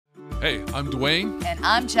Hey, I'm Dwayne. And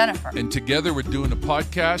I'm Jennifer. And together we're doing a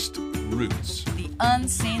podcast, Roots. The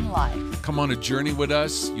Unseen Life. Come on a journey with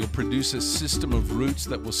us. You'll produce a system of roots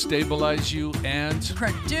that will stabilize you and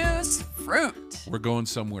produce fruit. We're going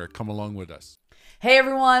somewhere. Come along with us. Hey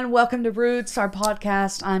everyone, welcome to Roots, our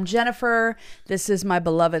podcast. I'm Jennifer. This is my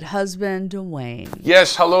beloved husband, Dwayne.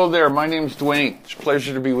 Yes, hello there. My name's Dwayne. It's a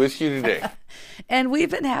pleasure to be with you today. And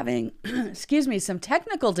we've been having, some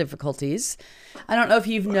technical difficulties. I don't know if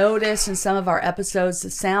you've noticed in some of our episodes,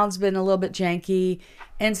 the sound's been a little bit janky.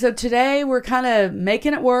 And so today we're kind of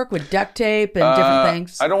making it work with duct tape and different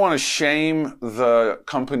things. I don't want to shame the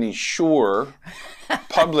company Shure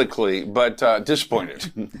publicly, but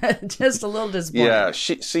disappointed. Just a little disappointed. Yeah,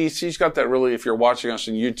 she's got that really, if you're watching us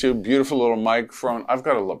on YouTube, beautiful little microphone. I've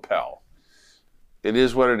got a lapel. It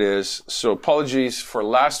is what it is. So apologies for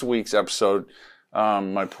last week's episode.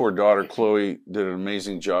 My poor daughter, Chloe, did an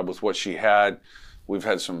amazing job with what she had. We've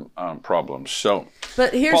had some problems. So,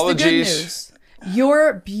 but here's apologies. The good news.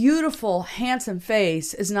 Your beautiful, handsome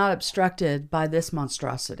face is not obstructed by this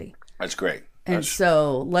monstrosity. That's great. And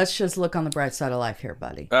so let's just look on the bright side of life here,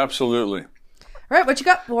 buddy. Absolutely. All right, what you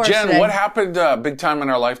got for us today? Jen, what happened big time in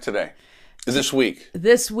our life today? This week?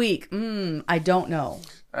 This week? I don't know.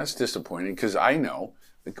 That's disappointing because I know.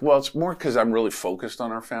 Well, it's more because I'm really focused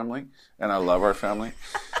on our family and I love our family.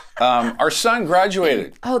 Our son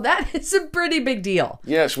graduated. Oh, that is a pretty big deal.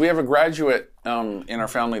 Yes, we have a graduate in our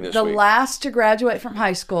family this week. The last to graduate from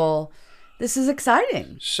high school. This is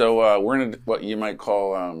exciting. So we're in what you might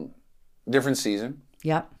call different season.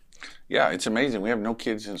 Yep. Yeah, it's amazing. We have no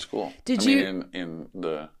kids in school. Let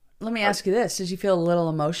me ask you this. Did you feel a little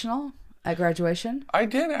emotional at graduation? I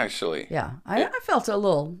did, actually. Yeah. I felt a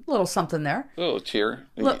little something there. A little tear.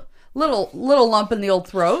 Little lump in the old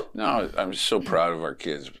throat. No, I'm so proud of our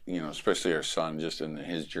kids, especially our son, just in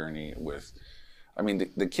his journey with,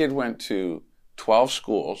 the kid went to 12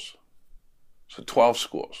 schools,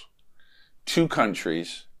 2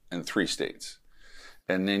 countries, and 3 states.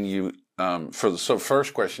 And then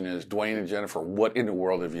first question is, Dwayne and Jennifer, what in the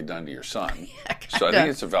world have you done to your son? So I think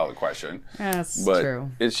it's a valid question. That's but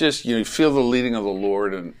true. It's just, you feel the leading of the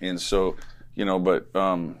Lord, and so, but...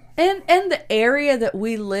 And the area that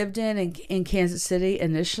we lived in Kansas City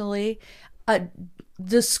initially,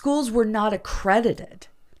 the schools were not accredited.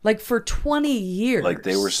 Like for 20 years. Like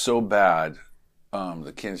they were so bad,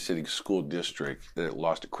 the Kansas City School District, that it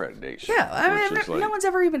lost accreditation. Yeah, no one's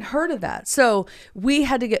ever even heard of that. So we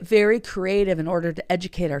had to get very creative in order to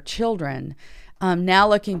educate our children. Now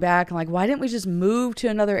looking back, I'm like, why didn't we just move to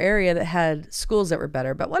another area that had schools that were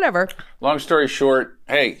better? But whatever. Long story short,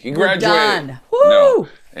 hey, he graduated. We're done. Woo! No,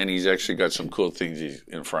 and he's actually got some cool things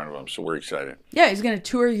in front of him, so we're excited. Yeah, he's going to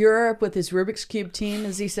tour Europe with his Rubik's Cube team,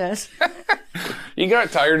 as he says. He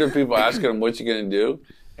got tired of people asking him, what's he going to do?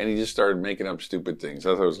 And he just started making up stupid things.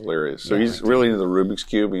 I thought it was hilarious. So he's really into the Rubik's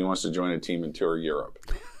Cube, and he wants to join a team and tour Europe.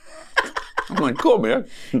 I'm like, cool, man.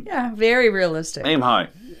 Yeah, very realistic. Aim high.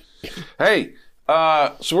 Hey,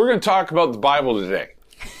 so we're going to talk about the Bible today.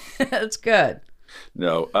 That's good.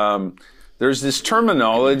 No, there's this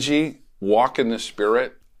terminology, walk in the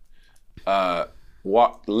Spirit,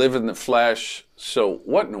 live in the flesh. So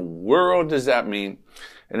what in the world does that mean?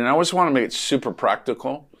 And then I always want to make it super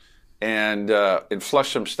practical and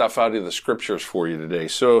flesh some stuff out of the scriptures for you today.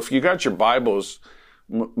 So if you got your Bibles,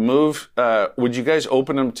 would you guys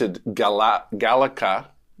open them to Galactica,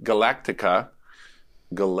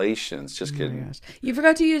 Galatians, just kidding. Oh, you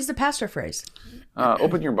forgot to use the pastor phrase.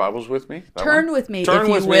 Open your Bibles with me. Turn with me, Turn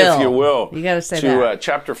if with you me will. if you will. You got to say to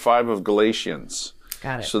chapter 5 of Galatians.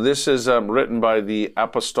 Got it. So this is written by the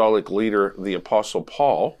apostolic leader, the Apostle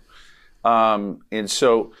Paul. And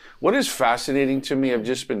so what is fascinating to me, I've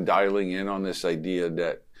just been dialing in on this idea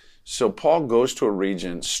that, so Paul goes to a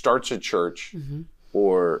region, starts a church,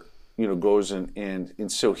 or, goes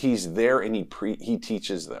and so he's there and he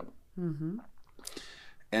teaches them. Mm-hmm.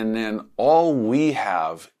 And then all we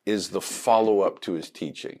have is the follow-up to his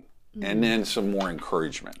teaching, and then some more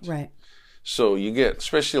encouragement. Right. So you get,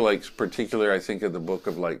 especially particularly I think of the book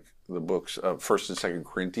of the books of 1st and 2nd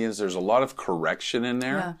Corinthians, there's a lot of correction in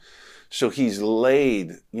there. Yeah. So he's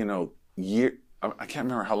laid, I can't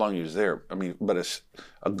remember how long he was there. But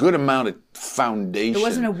a good amount of foundation. It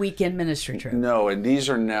wasn't a weekend ministry trip. No, and these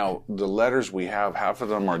are now, the letters we have, half of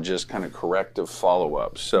them are just kind of corrective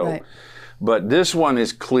follow-ups. So. Right. But this one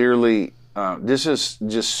is clearly, this is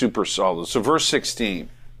just super solid. So verse 16.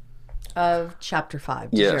 Of chapter 5.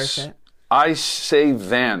 Yes. I say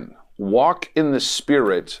then, walk in the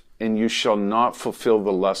Spirit, and you shall not fulfill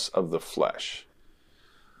the lusts of the flesh.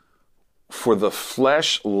 For the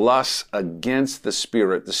flesh lusts against the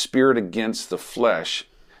Spirit against the flesh,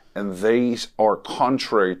 and they are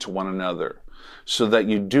contrary to one another, so that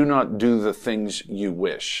you do not do the things you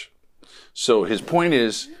wish. So his point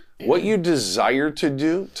is, what you desire to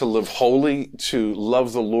do, to live holy, to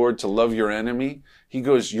love the Lord, to love your enemy, he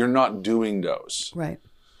goes, you're not doing those. Right.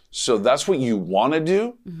 So that's what you want to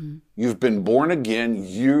do. Mm-hmm. You've been born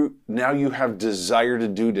again. Now you have desire to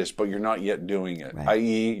do this, but you're not yet doing it. Right.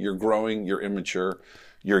 I.e., you're growing, you're immature,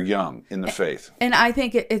 you're young in the faith. And I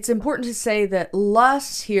think it's important to say that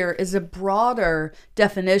lust here is a broader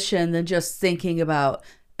definition than just thinking about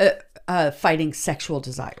fighting sexual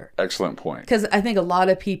desire. Excellent point. Because I think a lot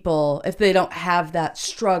of people, if they don't have that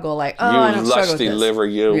struggle, like, oh, you I don't struggle with lusty this. liver,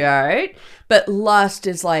 you. Yeah, right? But lust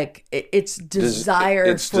is like, it's desire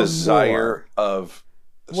it's for desire more. Of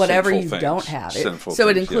whatever you things, don't have. Sinful so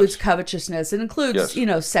it things, includes yes. covetousness. It includes,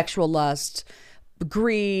 Yes. Sexual lust,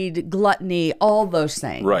 greed, gluttony, all those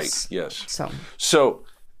things. Right, yes. So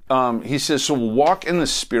he says, so walk in the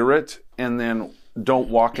Spirit and then don't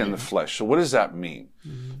walk in the flesh. So what does that mean?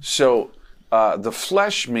 Mm-hmm. So the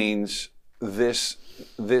flesh means this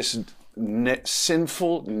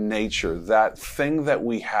sinful nature, that thing that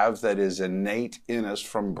we have that is innate in us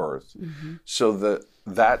from birth. Mm-hmm. So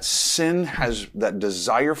that sin that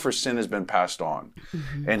desire for sin has been passed on.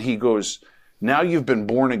 Mm-hmm. And he goes, now you've been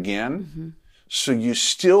born again. Mm-hmm. So you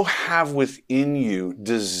still have within you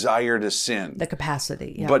desire to sin. The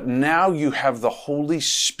capacity, yeah. But now you have the Holy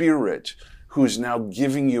Spirit who is now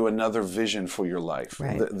giving you another vision for your life.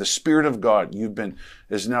 Right. The Spirit of God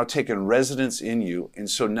is now taken residence in you. And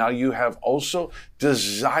so now you have also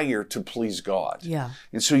desire to please God. Yeah.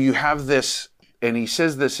 And so you have this, and he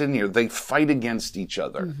says this in here, they fight against each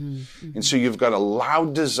other. Mm-hmm, mm-hmm. And so you've got a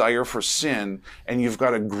loud desire for sin, and you've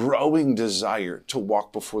got a growing desire to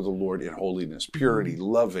walk before the Lord in holiness, purity, mm-hmm.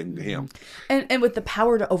 loving him. And with the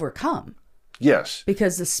power to overcome. Yes.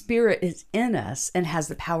 Because the Spirit is in us and has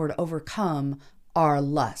the power to overcome our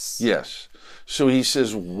lusts. Yes. So he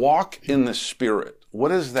says, walk in the Spirit. What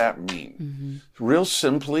does that mean? Mm-hmm. Real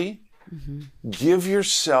simply, mm-hmm. give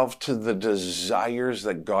yourself to the desires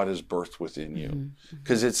that God has birthed within you.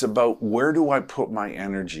 Because mm-hmm. it's about, where do I put my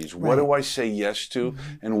energies? Right. What do I say yes to?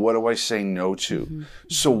 Mm-hmm. And what do I say no to? Mm-hmm.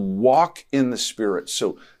 So walk in the Spirit.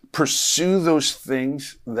 So pursue those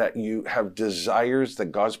things that you have desires that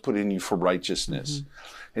God's put in you for righteousness. Mm-hmm.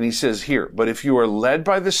 And he says here, but if you are led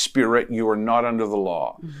by the Spirit, you are not under the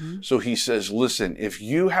law. Mm-hmm. So he says, listen, if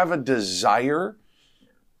you have a desire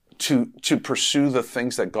to pursue the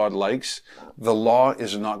things that God likes, the law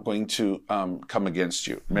is not going to come against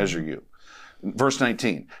you, measure you. Verse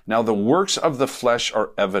 19, now the works of the flesh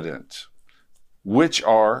are evident, which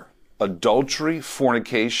are adultery,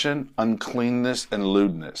 fornication, uncleanness, and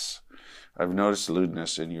lewdness. I've noticed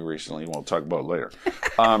lewdness in you recently. We'll talk about it later.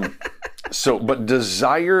 But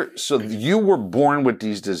desire, so you were born with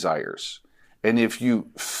these desires. And if you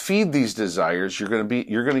feed these desires, you're going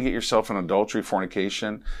to get yourself in adultery,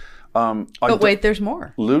 fornication. But wait, there's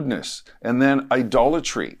more. Lewdness. And then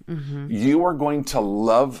idolatry. Mm-hmm. You are going to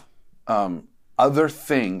love other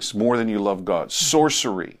things more than you love God.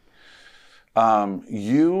 Sorcery.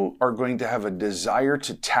 You are going to have a desire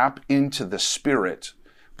to tap into the Spirit,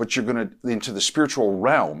 but into the spiritual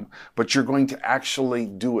realm, but you're going to actually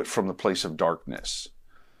do it from the place of darkness.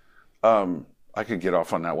 I could get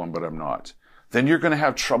off on that one, but I'm not. Then you're going to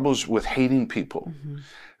have troubles with hating people. Mm-hmm.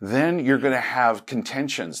 Then you're going to have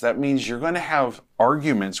contentions. That means you're going to have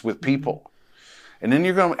arguments with people. And then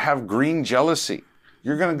you're going to have green jealousy.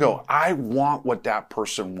 You're going to go, I want what that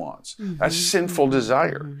person wants. Mm-hmm. That's sinful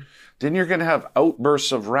desire. Mm-hmm. Then you're going to have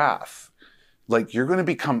outbursts of wrath. Like, you're going to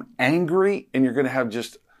become angry, and you're going to have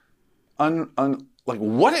just like,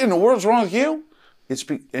 what in the world's wrong with you?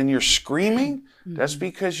 And you're screaming. Mm-hmm. That's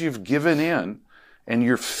because you've given in, and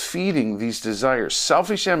you're feeding these desires.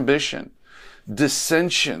 Selfish ambition,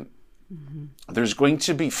 dissension. Mm-hmm. There's going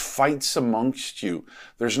to be fights amongst you.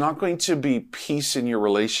 There's not going to be peace in your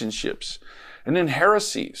relationships. And then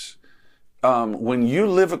heresies. When you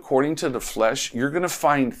live according to the flesh, you're going to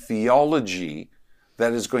find theology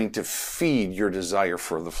that is going to feed your desire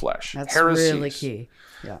for the flesh. That's heresies. Really key.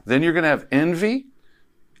 Yeah. Then you're going to have envy,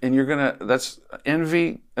 and that's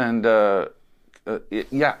envy, and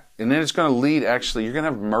and then it's going to lead, actually, you're going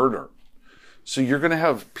to have murder. So you're going to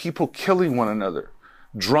have people killing one another.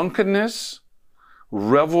 Drunkenness,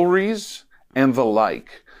 revelries, and the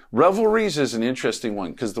like. Revelries is an interesting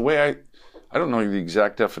one, because the way I don't know the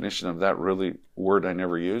exact definition of that really word I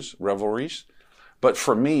never use, revelries. But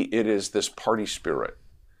for me, it is this party spirit.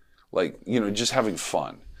 Like, just having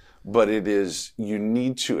fun. But it is, you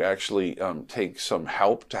need to actually take some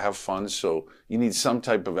help to have fun. So you need some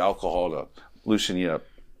type of alcohol to loosen you up.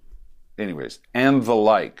 anyways, and the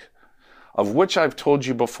like, of which I've told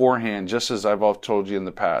you beforehand, just as I've often told you in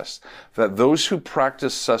the past, that those who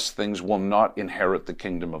practice such things will not inherit the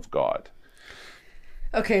kingdom of God.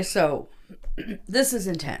 Okay, so this is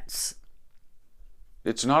intense.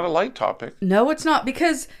 It's not a light topic. No, it's not,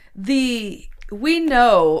 because we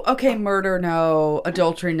know, okay, murder, no,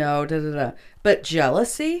 adultery, no, da da da, but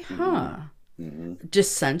jealousy,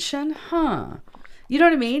 dissension, you know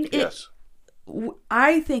what I mean? Yes.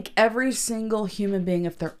 I think every single human being,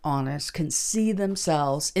 if they're honest, can see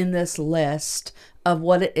themselves in this list of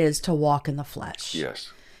what it is to walk in the flesh.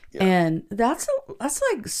 Yes. Yeah. And that's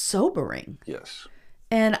like sobering. Yes.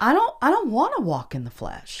 And I don't want to walk in the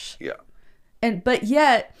flesh. Yeah. But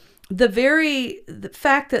yet the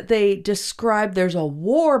fact that they describe there's a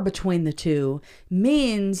war between the two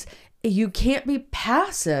means you can't be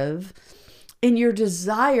passive in your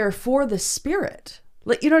desire for the Spirit.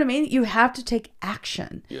 Like, you know what I mean? You have to take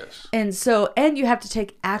action. Yes. And you have to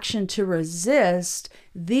take action to resist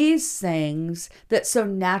these things that so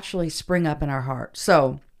naturally spring up in our heart.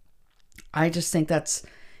 So I just think that's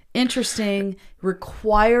interesting,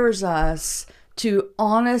 requires us to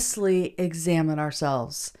honestly examine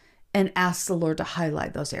ourselves and ask the Lord to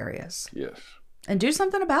highlight those areas. Yes. And do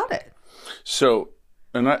something about it. So,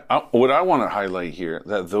 and what I want to highlight here,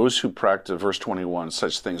 that those who practice, verse 21,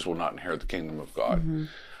 such things will not inherit the kingdom of God. Mm-hmm.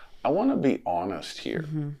 I want to be honest here.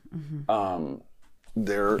 Mm-hmm.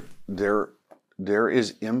 Mm-hmm. There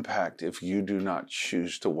is impact if you do not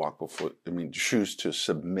choose to choose to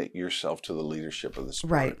submit yourself to the leadership of the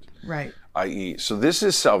Spirit. Right. I.e., so this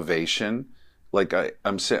is salvation. Like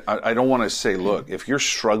I'm saying, I don't want to say, look, if you're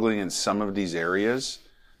struggling in some of these areas,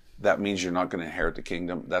 that means you're not going to inherit the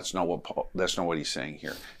kingdom. That's not what he's saying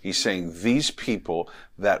here. He's saying these people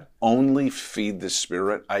that only feed the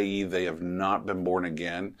Spirit, i.e., they have not been born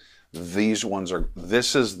again. This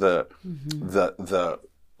is the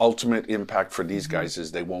ultimate impact for these guys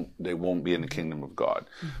is they won't be in the kingdom of God.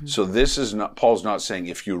 Mm-hmm. So this is not, Paul's not saying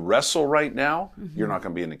if you wrestle right now, you're not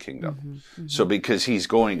going to be in the kingdom. Mm-hmm. So because he's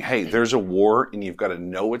going, hey, there's a war and you've got to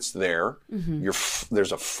know it's there. Mm-hmm.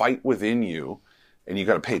 There's a fight within you. And you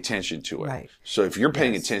got to pay attention to it. Right. So if you're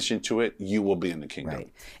paying attention to it, you will be in the kingdom.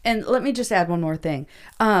 Right. And let me just add one more thing.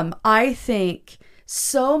 I think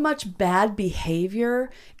so much bad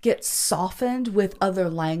behavior gets softened with other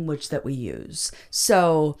language that we use.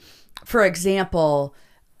 So, for example,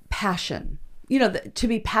 passion. You know, to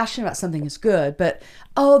be passionate about something is good, but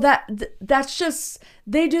that's just,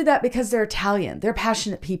 they do that because they're Italian. They're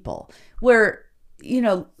passionate people. Where, you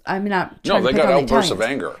know, I'm not trying to pick on the Italians. No, they got outbursts of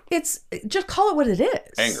anger. It's just call it what it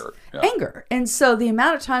is. Anger. Yeah. Anger. And so the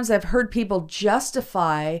amount of times I've heard people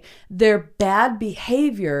justify their bad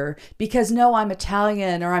behavior because, no, I'm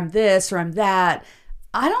Italian or I'm this or I'm that.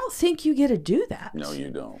 I don't think you get to do that. No,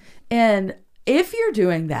 you don't. And if you're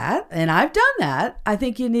doing that, and I've done that, I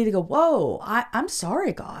think you need to go, whoa, I'm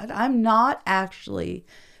sorry, God. I'm not actually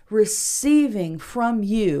receiving from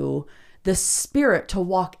you the Spirit to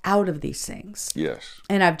walk out of these things. Yes.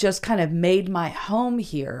 And I've just kind of made my home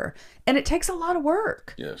here. And it takes a lot of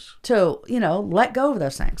work. Yes. To, let go of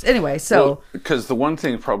those things. Anyway, so. Because the one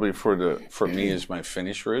thing probably for me is my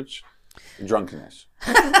Finnish roots, drunkenness.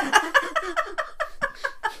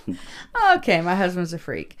 Okay, my husband's a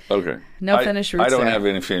freak. Okay. No Finnish roots. I don't have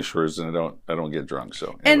any Finnish roots, and I don't get drunk.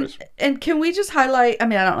 So, anyways. And can we just highlight? I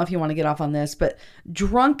mean, I don't know if you want to get off on this, but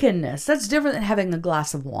drunkenness, that's different than having a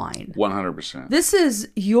glass of wine. 100%. This is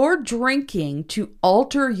your drinking to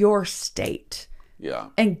alter your state. Yeah.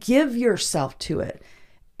 And give yourself to it.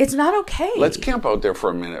 It's not okay. Let's camp out there for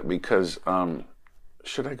a minute because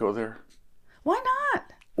should I go there? Why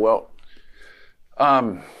not? Well,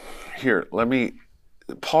 here, let me.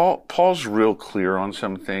 Paul's real clear on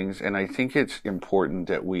some things, and I think it's important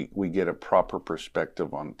that we get a proper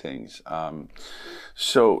perspective on things.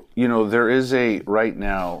 So, there is right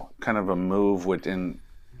now kind of a move within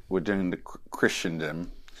the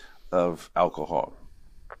Christendom of alcohol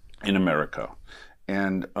in America.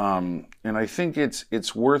 And I think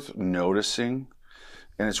it's worth noticing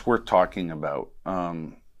and it's worth talking about,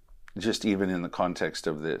 just even in the context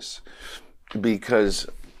of this, because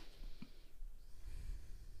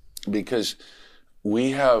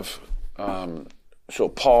we have, so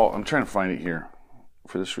Paul, I'm trying to find it here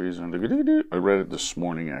for this reason. I read it this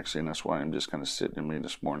morning, actually, and that's why I'm just kind of sitting in me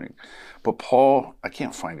this morning. But Paul, I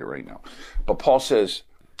can't find it right now, but Paul says,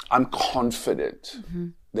 I'm confident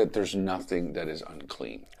that there's nothing that is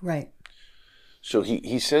unclean. Right. So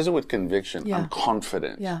he says it with conviction. Yeah. I'm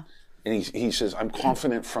confident. Yeah. And he says, I'm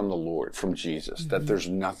confident from the Lord, from Jesus, that there's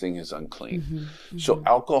nothing is unclean. So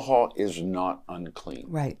alcohol is not unclean.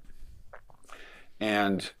 Right.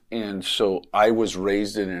 And so I was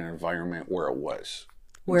raised in an environment where it was.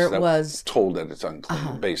 Where So it was told that it's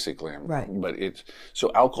unclean, basically. Right. But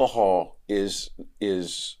so alcohol is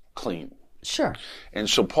clean. sure. And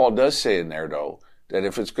so Paul does say in there, though, that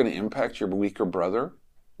if it's going to impact your weaker brother,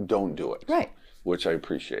 don't do it. Right. Which I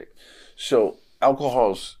appreciate. So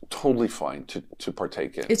alcohol's totally fine to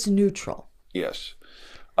partake in. It's neutral. Yes.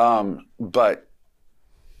 But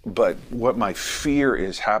what my fear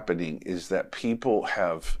is happening is that people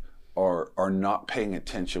are not paying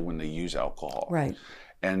attention when they use alcohol. Right.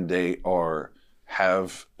 And they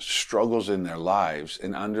have struggles in their lives,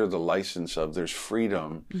 and under the license of there's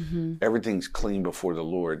freedom, everything's clean before the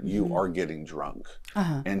Lord, you are getting drunk.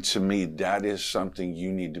 And to me, that is something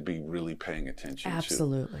you need to be really paying attention to.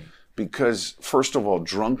 Absolutely. Because first of all,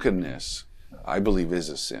 drunkenness, I believe, is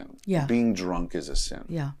a sin. Yeah. Being drunk is a sin.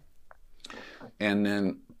 Yeah. And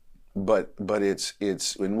then, but it's,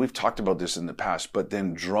 and we've talked about this in the past, but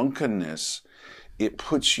then drunkenness, it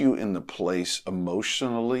puts you in the place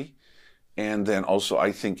emotionally, and then also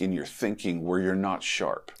I think in your thinking where you're not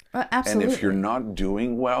sharp. Absolutely. And if you're not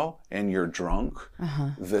doing well and you're drunk,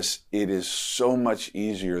 it is so much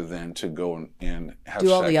easier than to go and have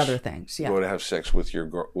do all sex, the other things. Yeah. Go to have sex with your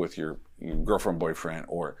girlfriend, boyfriend,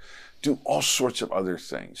 or do all sorts of other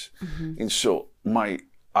things. And so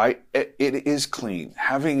it is clean.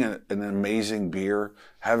 Having an amazing beer,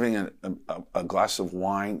 having a glass of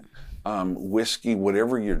wine, whiskey,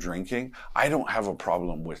 whatever you're drinking, I don't have a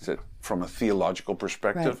problem with it from a theological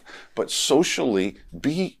perspective. Right. But socially,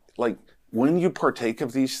 be like, when you partake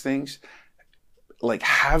of these things, like,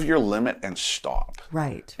 have your limit and stop.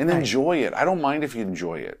 Right. And right. enjoy it. I don't mind if you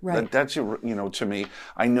enjoy it. Right. That's, to me,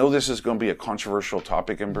 I know this is going to be a controversial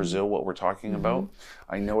topic in Brazil, what we're talking about.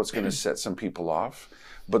 I know it's going to set some people off.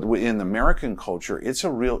 But in American culture, it's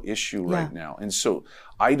a real issue right now. And so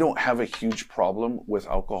I don't have a huge problem with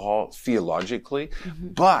alcohol theologically,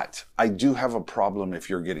 but I do have a problem if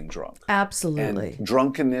you're getting drunk. Absolutely. And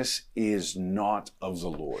drunkenness is not of the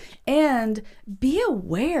Lord. And be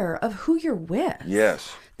aware of who you're with.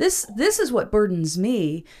 Yes. This is what burdens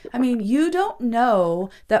me. I mean, you don't know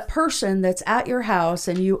that person that's at your house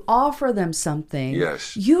and you offer them something.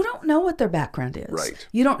 Yes. You don't know what their background is. Right.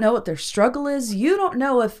 You don't know what their struggle is. You don't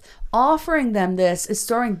know if offering them this is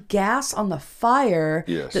throwing gas on the fire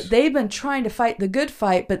that they've been trying to fight the good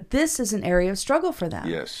fight, but this is an area of struggle for them.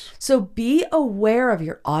 Yes. So be aware of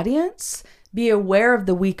your audience, be aware of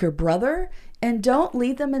the weaker brother, and don't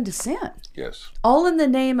lead them into sin. Yes. All in the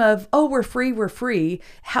name of, oh, we're free, we're free.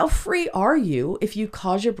 How free are you if you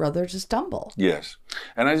cause your brother to stumble? Yes.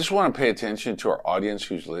 And I just want to pay attention to our audience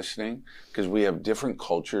who's listening, because we have different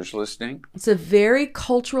cultures listening. It's a very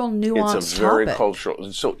cultural, nuanced It's a very topic.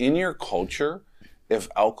 cultural. So in your culture, if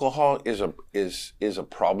alcohol is a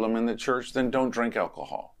problem in the church, then don't drink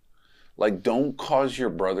alcohol. Like, don't cause your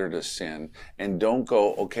brother to sin, and don't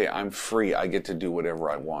go, okay, I'm free, I get to do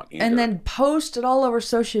whatever I want either. And then post it all over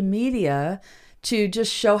social media to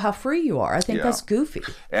just show how free you are. I think that's goofy.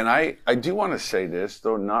 And I do want to say this,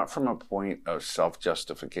 though, not from a point of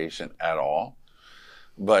self-justification at all,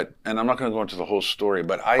 and I'm not going to go into the whole story,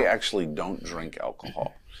 but I actually don't drink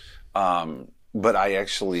alcohol. But I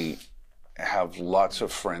actually have lots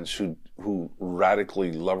of friends who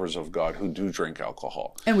radically lovers of God who do drink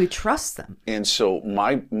alcohol. And we trust them. And so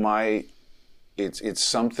it's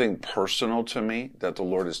something personal to me that the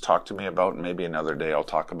Lord has talked to me about, and maybe another day I'll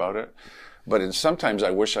talk about it. But sometimes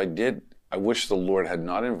I wish the Lord had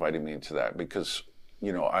not invited me into that, because,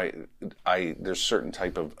 there's certain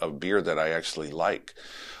type of beer that I actually like.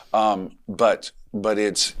 But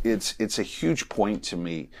it's a huge point to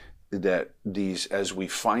me that as we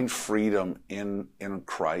find freedom in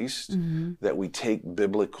Christ, that we take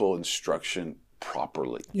biblical instruction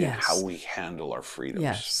properly in how we handle our freedoms.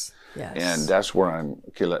 Yes. And that's where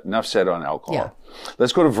enough said on alcohol. Yeah.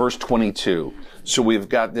 Let's go to verse 22. So we've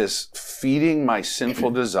got this feeding my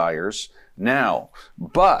sinful desires. Now,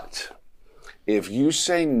 but if you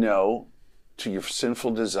say no to your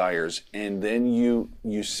sinful desires, and then you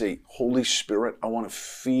say, Holy Spirit, I want to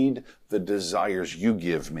feed the desires you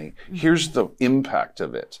give me. Here's the impact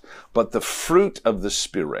of it. But the fruit of the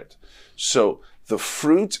Spirit. So the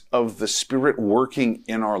fruit of the Spirit working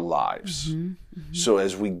in our lives. So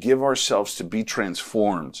as we give ourselves to be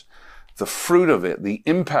transformed, the fruit of it, the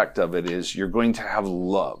impact of it is you're going to have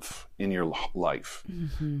love in your life.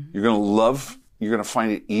 You're going to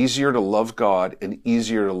find it easier to love God and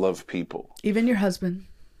easier to love people. Even your husband.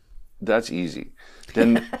 That's easy.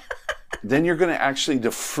 Then you're going to actually,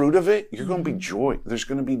 the fruit of it, you're going to be joy. There's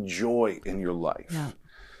going to be joy in your life.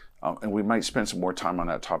 and we might spend some more time on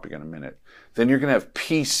that topic in a minute, then you're going to have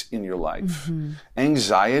peace in your life.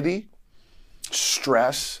 Anxiety,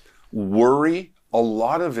 stress, worry, a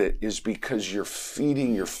lot of it is because you're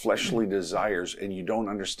feeding your fleshly desires and you don't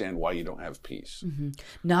understand why you don't have peace.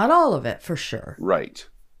 Not all of it, for sure. Right.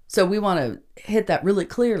 So we want to hit that really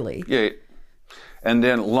clearly. Yeah. And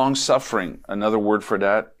then long suffering, another word for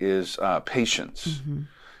that is patience.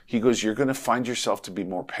 He goes, you're going to find yourself to be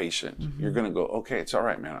more patient. You're going to go, okay, it's all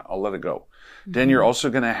right, man. I'll let it go. Then you're also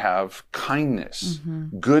going to have kindness,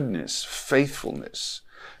 goodness, faithfulness.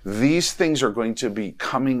 These things are going to be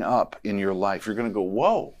coming up in your life. You're going to go,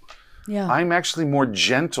 whoa, I'm actually more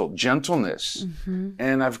gentleness.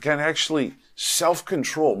 And I've got actually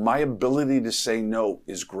self-control. My ability to say no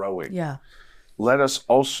is growing. Yeah. Let us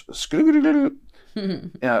also,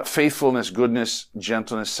 faithfulness, goodness,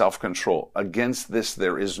 gentleness, self-control. Against this,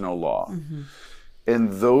 there is no law.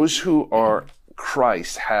 And those who are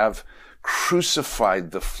Christ have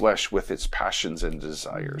crucified the flesh with its passions and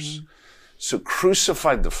desires. So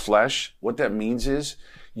crucified the flesh, what that means is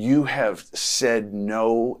you have said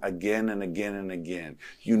no again and again and again.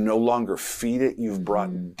 You no longer feed it. You've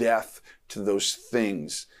brought death to those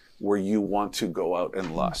things where you want to go out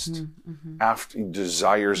and lust. After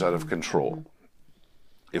desires out of control.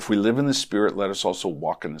 If we live in the Spirit, let us also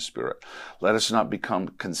walk in the Spirit. Let us not become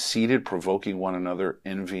conceited, provoking one another,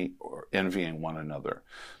 envying one another.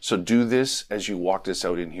 So do this as you walk this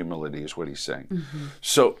out in humility, is what he's saying.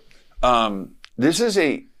 So this is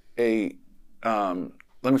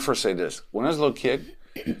let me first say this. When I was a little kid.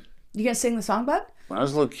 You gonna sing the song, bud? When I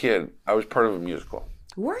was a little kid, I was part of a musical.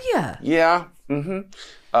 Were you? Yeah.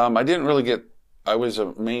 I didn't really get, I was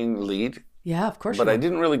a main lead. Yeah, of course. But I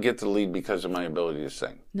didn't really get the lead because of my ability to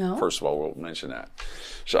sing. No. First of all, we'll mention that.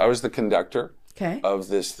 So I was the conductor Okay. of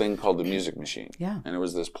this thing called The Music Machine. Yeah. And it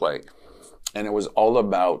was this play. And it was all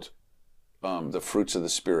about the fruits of the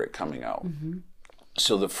Spirit coming out. Mm-hmm.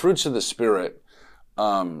 So the fruits of the Spirit,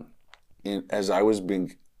 as I was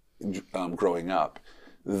growing up,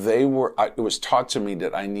 it was taught to me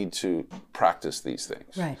that I need to practice these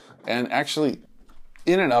things. Right. And actually,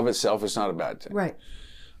 in and of itself, it's not a bad thing. Right.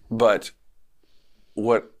 But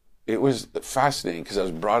it was fascinating because I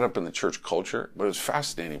was brought up in the church culture, but it was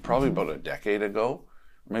fascinating. Probably about a decade ago,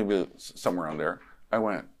 maybe somewhere around there, I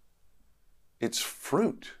went, it's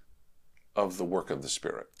fruit of the work of the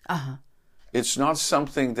Spirit. It's not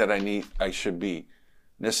something that I should be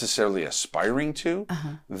necessarily aspiring to.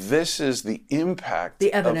 This is the impact,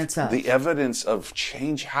 the evidence of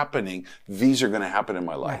change happening. These are going to happen in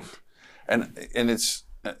my life. Right. And it's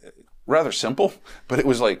rather simple, but it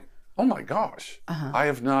was like, oh my gosh, I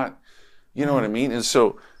have not, you know what I mean? And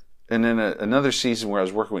so, and then another season where I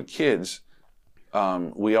was working with kids,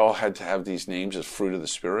 we all had to have these names as fruit of the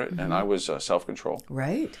Spirit, and I was self-control.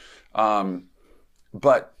 Right.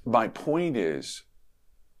 But my point is,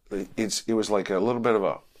 it was like a little bit of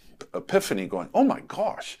a epiphany going, oh my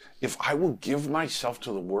gosh, if I will give myself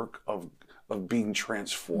to the work of being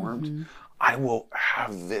transformed, I will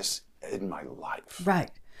have this in my life.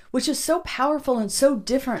 Right. Which is so powerful and so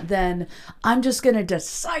different than I'm just going to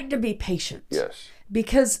decide to be patient. Yes.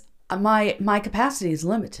 Because my capacity is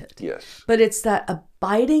limited. Yes. But it's that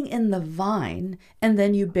abiding in the vine and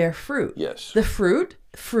then you bear fruit. Yes. The fruit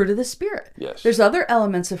of the Spirit. Yes. There's other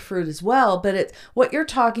elements of fruit as well, but what you're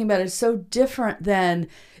talking about is so different than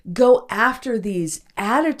go after these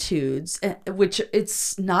attitudes, which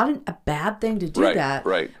it's not a bad thing to do that.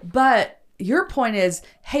 Right. But your point is,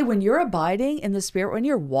 hey, when you're abiding in the Spirit, when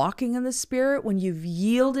you're walking in the Spirit, when you've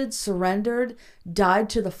yielded, surrendered, died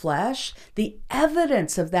to the flesh, the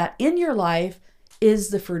evidence of that in your life is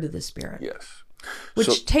the fruit of the Spirit. Yes.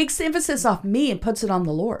 Which takes the emphasis off me and puts it on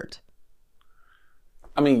the Lord.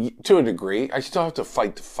 I mean, to a degree, I still have to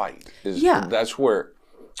fight the fight. That's where,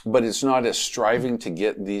 but it's not as striving to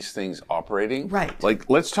get these things operating. Right. Like,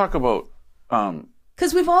 let's talk about...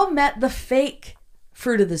 Because we've all met the fake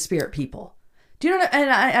fruit of the Spirit people. Do you know? And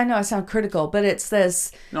I know I sound critical, but it's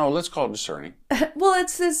this. No, let's call it discerning. Well,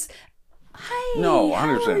 it's this. Hi. No,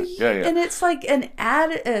 how 100%. are you? Yeah. And it's like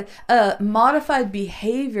a modified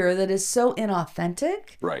behavior that is so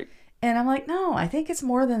inauthentic. Right. And I'm like, no, I think it's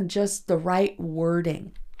more than just the right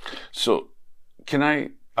wording. So,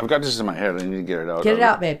 I've got this in my head. I need to get it out. Get it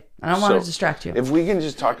out, babe. I don't want to distract you. If we can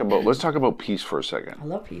just let's talk about peace for a second. I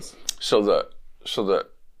love peace. So the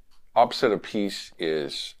opposite of peace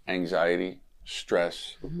is anxiety,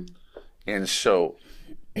 stress. And so,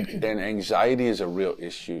 and anxiety is a real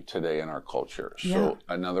issue today in our culture. So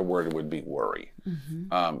another word would be worry.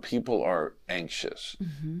 People are anxious.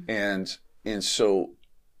 And so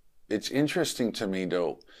it's interesting to me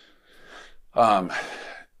though,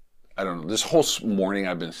 I don't know, this whole morning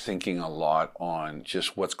I've been thinking a lot on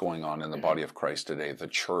just what's going on in the body of Christ today, the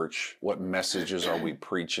church, what messages are we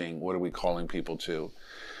preaching, what are we calling people to?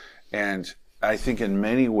 And I think in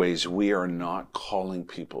many ways we are not calling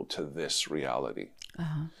people to this reality,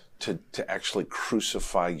 to actually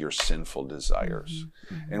crucify your sinful desires.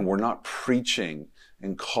 And we're not preaching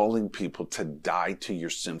and calling people to die to your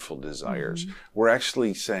sinful desires. We're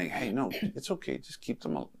actually saying, hey, no, it's okay. Just keep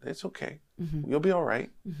them. It's okay. You'll be all right.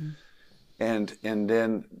 And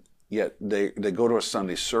then yet they go to a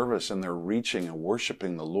Sunday service and they're reaching and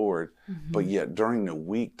worshiping the Lord, but yet during the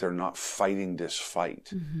week, they're not fighting this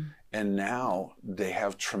fight. And now they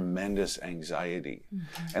have tremendous anxiety.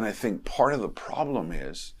 And I think part of the problem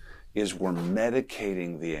is we're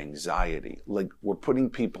medicating the anxiety. Like we're putting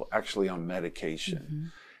people actually on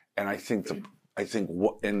medication. And I think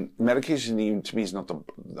and medication even to me is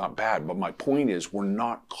not bad, but my point is we're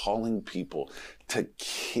not calling people to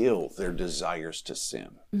kill their desires to sin.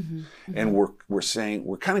 And we're saying,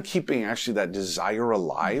 we're kind of keeping actually that desire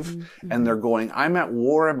alive. And they're going, I'm at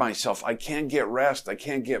war in myself. I can't get rest. I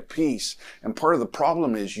can't get peace. And part of the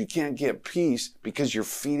problem is you can't get peace because you're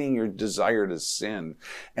feeding your desire to sin.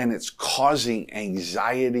 And it's causing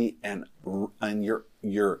anxiety and you're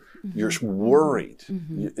worried.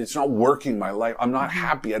 It's not working my life. I'm not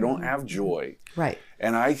happy. I don't have joy. Right.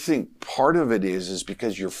 And I think part of it is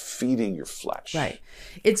because you're feeding your flesh. Right.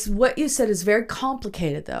 It's what you said is very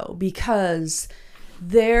complicated though, because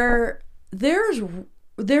there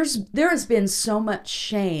has been so much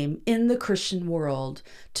shame in the Christian world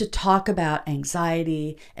to talk about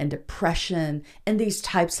anxiety and depression and these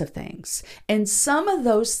types of things. And some of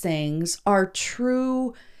those things are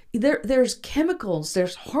true. There's chemicals,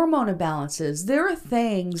 there's hormone imbalances, there are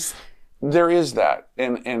things. There is that.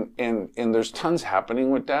 And there's tons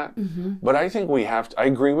happening with that. But I think I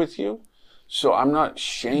agree with you. So I'm not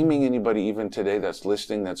shaming anybody even today that's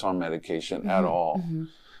listening that's on medication at all.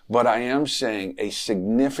 But I am saying a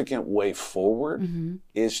significant way forward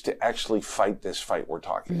is to actually fight this fight we're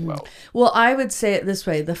talking about. Well, I would say it this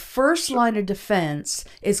way. The first line of defense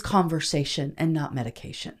is conversation and not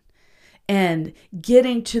medication. And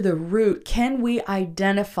getting to the root, can we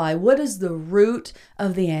identify what is the root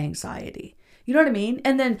of the anxiety? You know what I mean?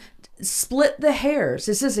 And then split the hairs.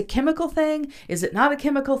 Is this a chemical thing? Is it not a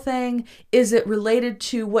chemical thing? Is it related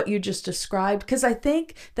to what you just described? Because I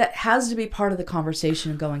think that has to be part of the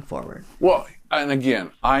conversation going forward. Well, and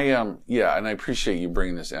again, and I appreciate you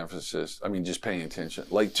bringing this emphasis. I mean, just paying attention.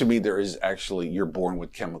 Like to me, there is actually, you're born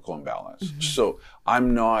with chemical imbalance. So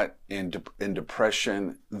I'm not in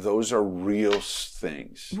depression. Those are real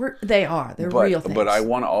things. They're real things. But I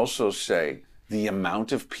want to also say the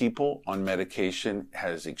amount of people on medication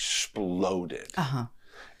has exploded.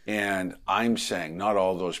 And I'm saying not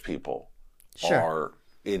all those people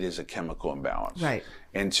it is a chemical imbalance. Right.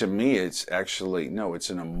 And to me, it's actually, no,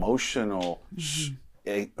 it's an emotional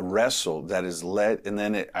wrestle that is led, and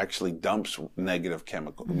then it actually dumps negative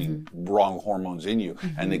chemical, wrong hormones in you,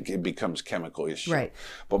 and it becomes chemical issue. Right.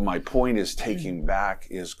 But my point is taking back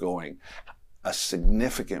is going, a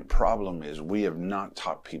significant problem is we have not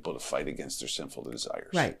taught people to fight against their sinful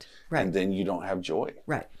desires. Right. And then you don't have joy.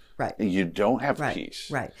 Right. You don't have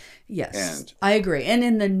peace. Right. Yes. And I agree. And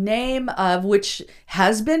in the name of, which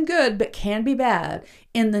has been good but can be bad,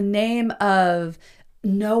 in the name of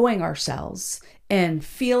knowing ourselves and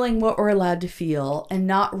feeling what we're allowed to feel and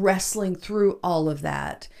not wrestling through all of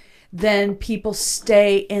that, then people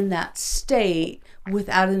stay in that state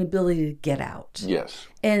without an ability to get out. Yes.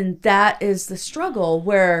 And that is the struggle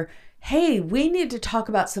where, hey, we need to talk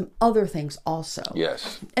about some other things also.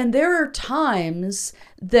 Yes. And there are times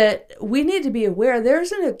that we need to be aware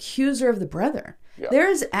there's an accuser of the brethren.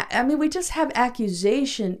 Yeah. We just have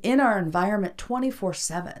accusation in our environment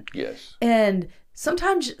 24/7. Yes. And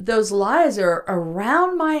sometimes those lies are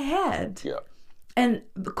around my head. Yeah. And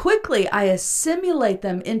quickly I assimilate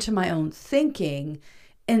them into my own thinking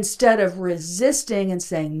instead of resisting and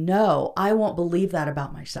saying, no, I won't believe that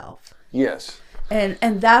about myself. Yes. And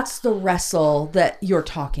that's the wrestle that you're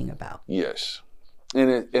talking about. Yes.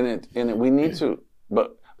 And we need to,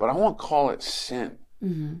 but I won't call it sin.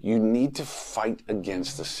 You need to fight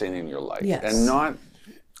against the sin in your life. Yes.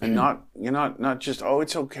 And not just, oh,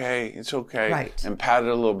 it's okay, right. and pat it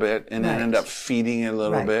a little bit, and then Right. end up feeding it a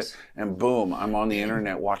little Right. bit, and boom, I'm on the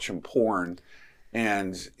internet watching porn,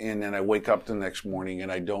 and then I wake up the next morning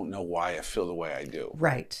and I don't know why I feel the way I do.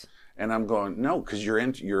 Right. And I'm going, no, because you're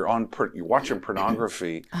watching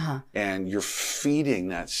pornography, and you're feeding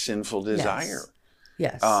that sinful desire.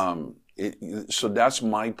 Yes. So that's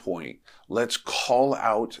my point. Let's call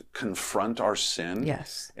out, confront our sin.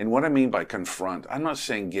 Yes. And what I mean by confront, I'm not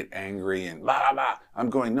saying get angry and blah, blah, blah. I'm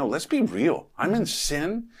going, no, let's be real. I'm in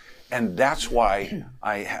sin, and that's why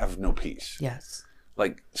I have no peace. Yes.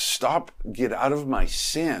 Like, stop, get out of my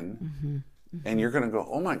sin, and you're going to go,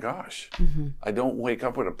 oh my gosh, I don't wake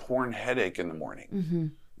up with a pouring headache in the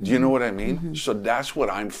morning. Do you know what I mean? So that's what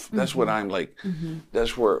I'm like,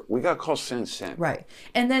 that's where we got to call sin. Right.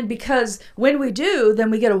 And then because when we do, then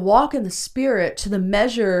we get to walk in the Spirit to the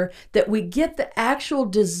measure that we get the actual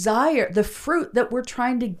desire, the fruit that we're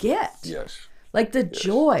trying to get. Yes. Like the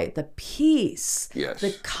joy, the peace, Yes.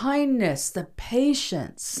 the kindness, the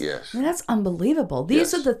patience. Yes. I mean, that's unbelievable.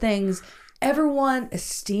 These Yes. are the things everyone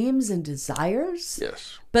esteems and desires,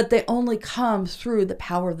 Yes. but they only come through the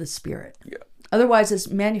power of the Spirit. Yeah. Otherwise, it's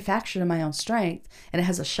manufactured in my own strength, and it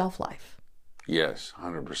has a shelf life. Yes,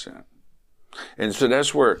 100%. And so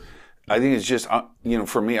that's where I think it's just,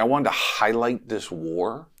 for me, I wanted to highlight this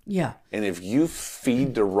war. Yeah. And if you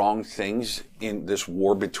feed the wrong things in this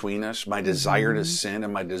war between us, my desire to sin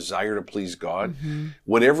and my desire to please God,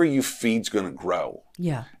 whatever you feed's going to grow.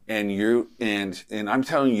 Yeah. And I'm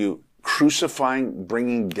telling you, crucifying,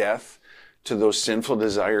 bringing death to those sinful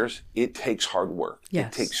desires, it takes hard work.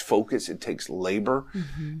 Yes. It takes focus. It takes labor.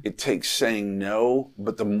 It takes saying no,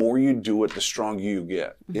 but the more you do it, the stronger you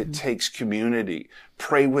get. It takes community.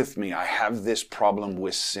 Pray with me. I have this problem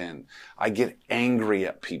with sin. I get angry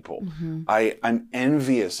at people. I'm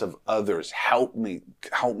envious of others. Help me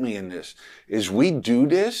in this. As we do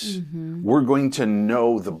this, we're going to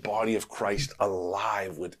know the body of Christ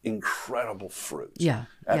alive with incredible fruit. Yeah.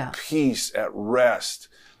 At peace, at rest,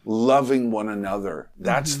 loving one another.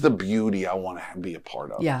 That's the beauty I want to be a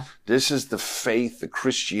part of. Yeah. This is the faith, the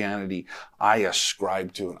Christianity I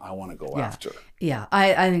ascribe to and I want to go after. Yeah.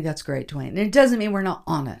 I think that's great, Dwayne. And it doesn't mean we're not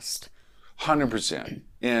honest. 100%.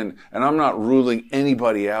 And I'm not ruling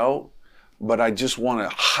anybody out, but I just want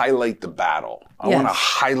to highlight the battle. I want to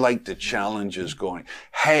highlight the challenges going,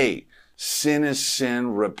 hey, sin is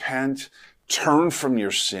sin, repent, turn from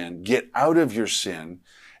your sin, get out of your sin,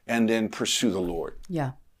 and then pursue the Lord.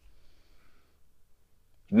 Yeah.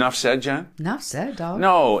 Enough said, Jen? Enough said, dog.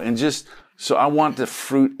 No, and so I want the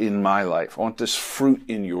fruit in my life. I want this fruit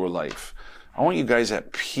in your life. I want you guys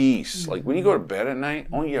at peace. Like when you go to bed at night,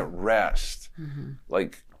 I want you at rest.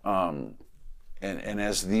 Like, and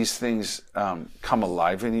as these things come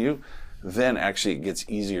alive in you, then actually it gets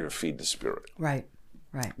easier to feed the Spirit. Right.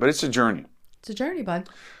 Right. But it's a journey. It's a journey, bud.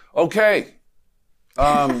 Okay.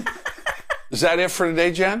 Is that it for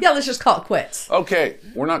today, Jen? Yeah, let's just call it quits. Okay,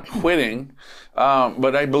 we're not quitting,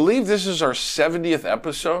 but I believe this is our 70th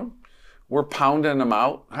episode. We're pounding them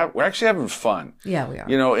out. We're actually having fun. Yeah, we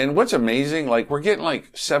are. And what's amazing, like we're getting like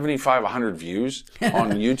 75, 100 views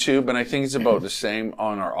on YouTube, and I think it's about the same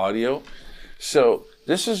on our audio. So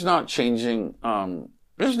this is not changing.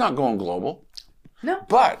 This is not going global. No.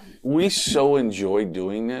 But we so enjoy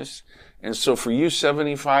doing this. And so for you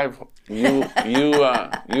 75, you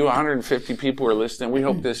 150 people who are listening, we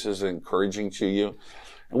hope this is encouraging to you.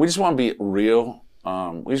 And we just want to be real.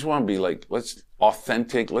 We just want to be like, let's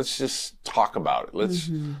authentic. Let's just talk about it.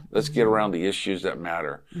 Let's get around the issues that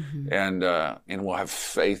matter. And we'll have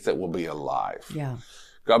faith that we'll be alive. Yeah.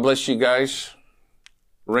 God bless you guys.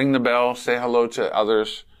 Ring the bell. Say hello to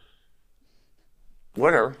others.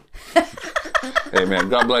 Whatever. Amen.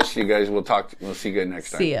 God bless you guys. We'll see you guys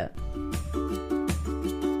next time. See ya.